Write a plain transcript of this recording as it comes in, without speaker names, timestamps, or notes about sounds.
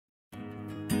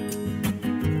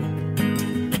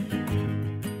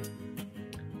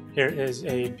Here is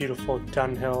a beautiful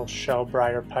Dunhill shell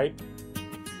briar pipe.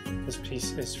 This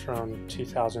piece is from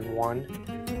 2001.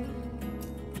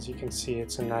 As you can see,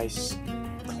 it's a nice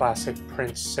classic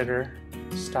Prince sitter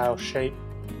style shape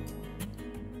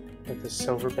with a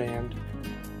silver band.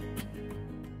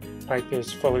 Pipe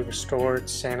is fully restored,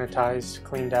 sanitized,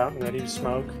 cleaned out, and ready to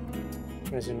smoke.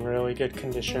 It is in really good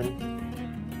condition.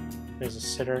 There's a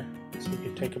sitter, so you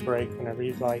can take a break whenever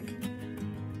you'd like.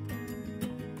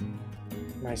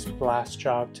 Nice blast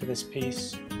job to this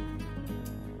piece.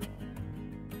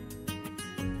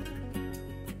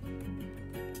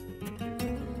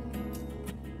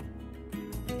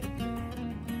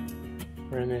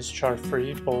 Room is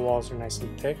char-free, bowl walls are nice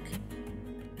and thick.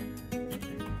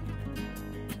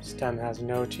 Stem has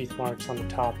no teeth marks on the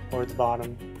top or the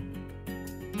bottom.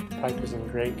 Pipe is in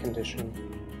great condition.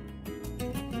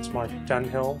 It's marked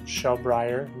Dunhill Shell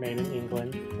Briar, made in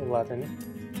England,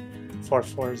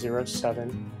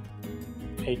 11-4407.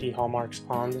 AD hallmarks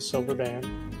on the silver band.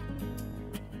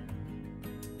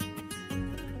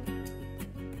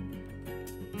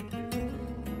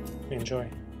 Enjoy.